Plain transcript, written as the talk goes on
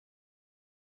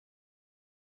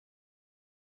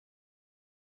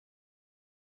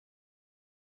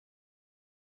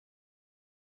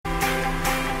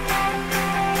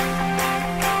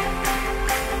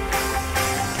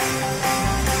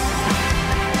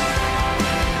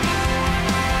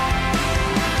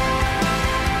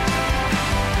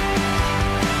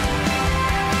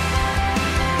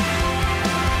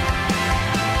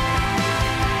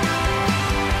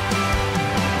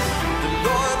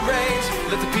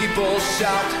people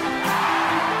shout,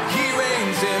 He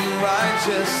reigns in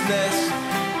righteousness.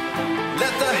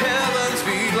 Let the heavens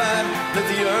be glad, let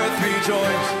the earth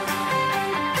rejoice.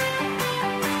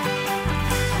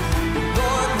 The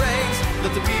Lord reigns,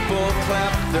 let the people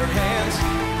clap their hands.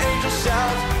 Angels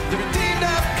shout, the redeemed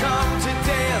have come to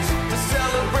dance, to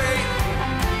celebrate,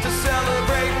 to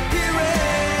celebrate. He reigns.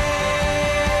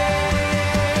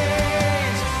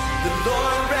 The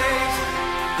Lord reigns,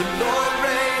 the Lord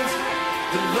reigns,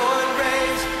 the Lord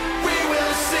reigns. We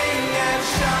will sing and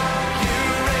shout. You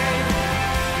reign,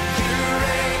 you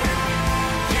reign,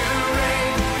 you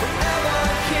reign forever,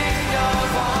 King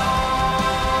of all.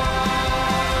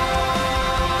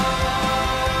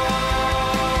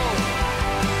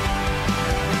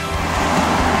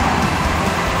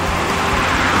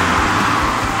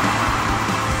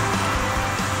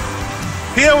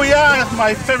 Here we are,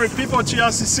 my favorite people at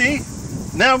GLCC.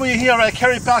 Now we're here at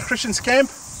Kerry Park Christians Camp.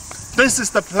 This is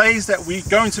the place that we're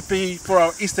going to be for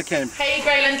our Easter camp. Hey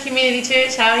Greyland Community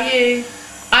Church, how are you?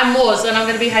 I'm Moz and I'm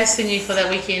going to be hosting you for that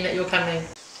weekend that you're coming.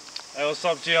 Hey, what's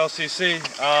up GLCC?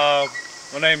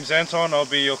 My name's Anton. I'll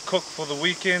be your cook for the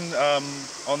weekend,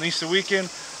 on Easter weekend.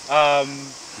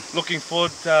 Looking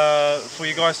forward for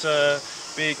you guys to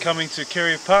be coming to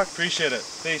Kerry Park. Appreciate it.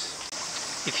 Peace.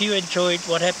 If you enjoyed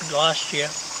what happened last year,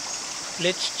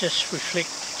 let's just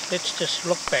reflect, let's just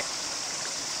look back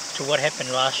to what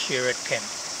happened last year at camp.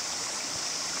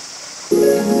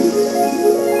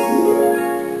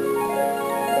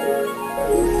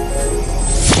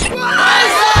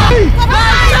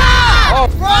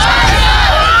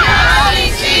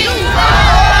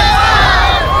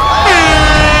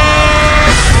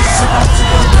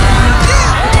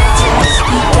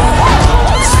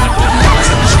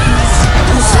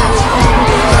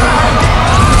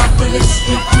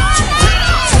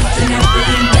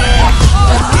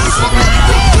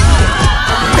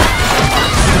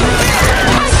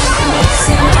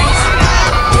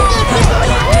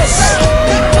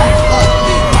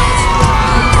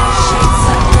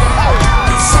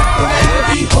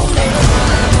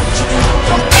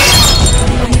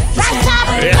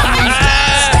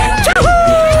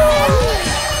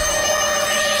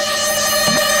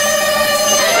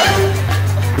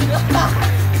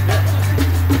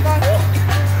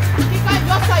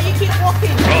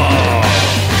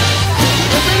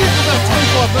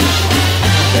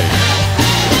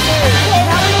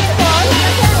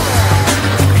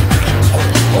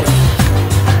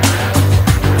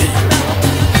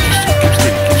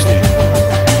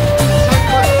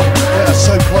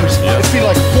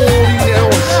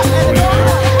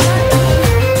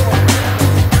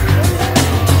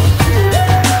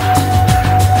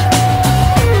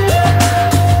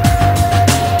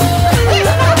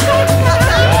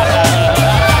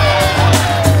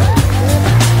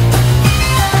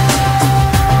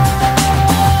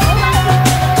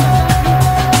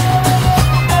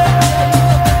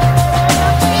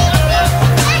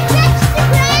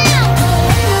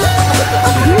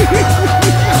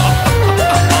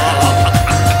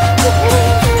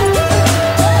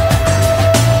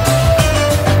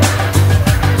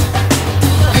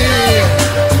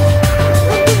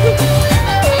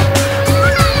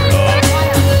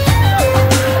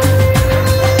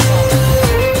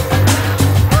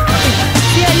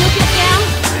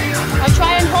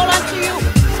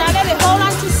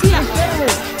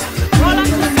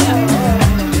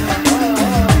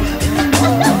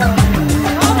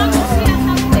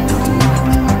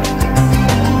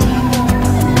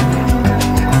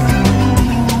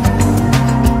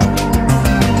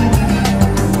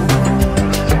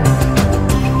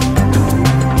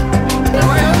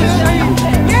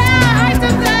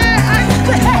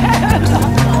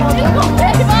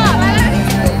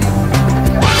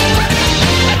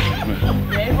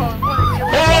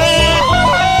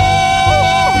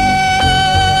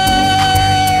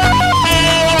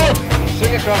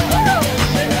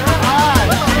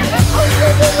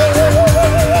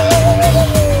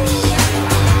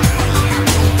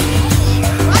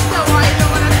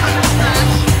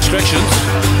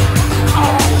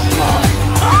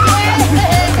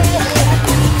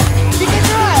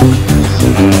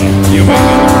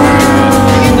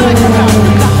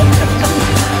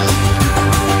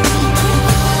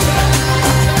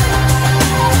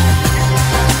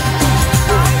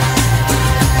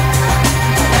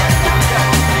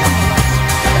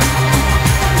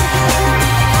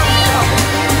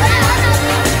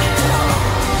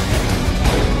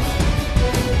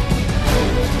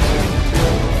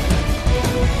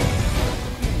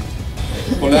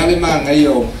 Polale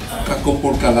ngayon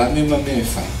kakupul kalami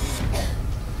mamefa.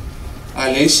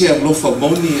 Alesia lo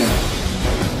famonia.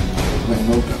 lại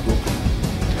nấu các cuộc.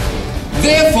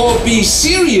 Therefore be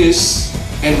serious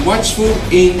and watchful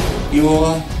in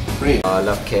your prayer. I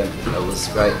love camp. It was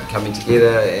great coming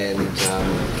together and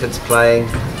kids playing,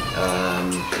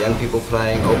 young people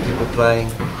playing, old people playing,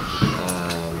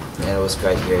 and it was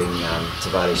great hearing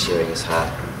Tavati sharing his heart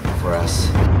for us.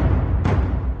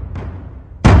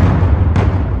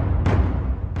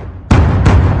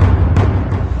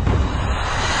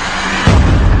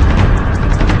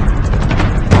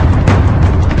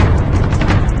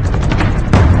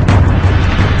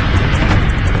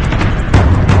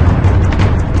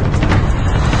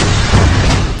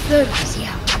 Food was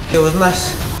yum. It was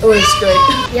nice. It was good.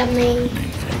 Yummy. Yum.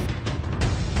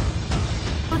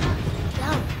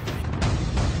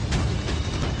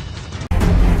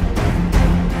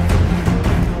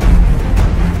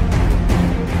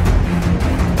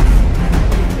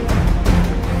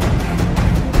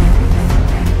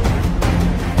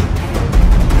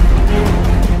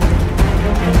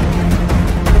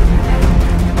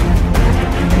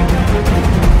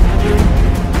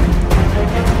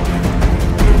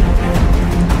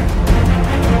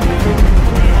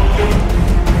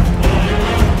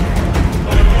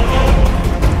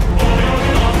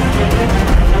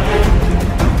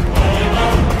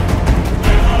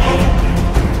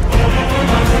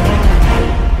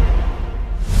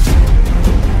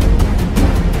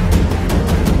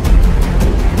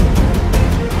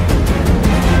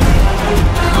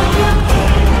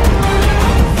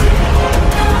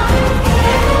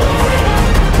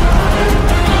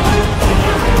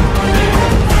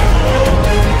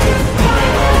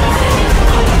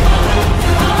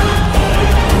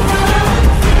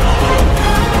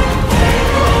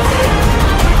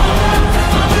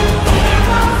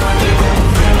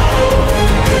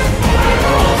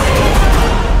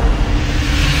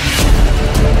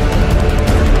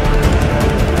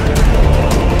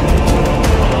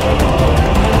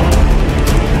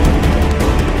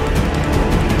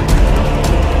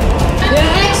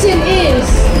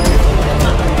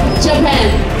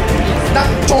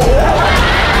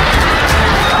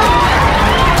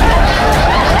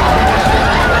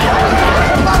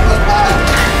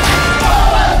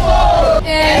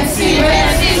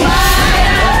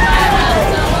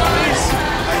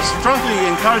 Strongly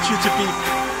encourage you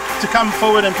to come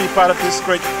forward and be part of this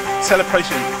great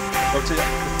celebration.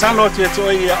 Talo te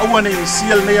toi awana ni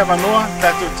sial nei avanoa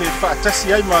tato te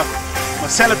whaatasi ai ma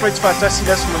celebrate whaatasi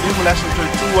las ma limu las toi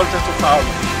tu walta to pao.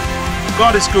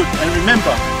 God is good, and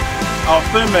remember our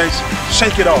firm is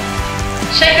shake it off.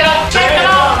 Shake it off! Shake it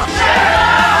off!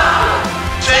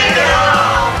 Shake it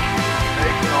off!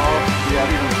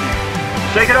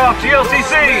 Shake it off,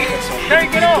 GLCC!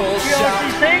 Shake it off,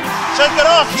 GLCC! Shake it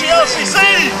off, GLCC!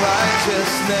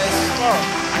 Righteousness.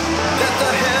 Let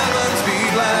the heavens be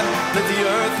glad, let the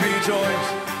earth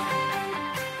rejoice.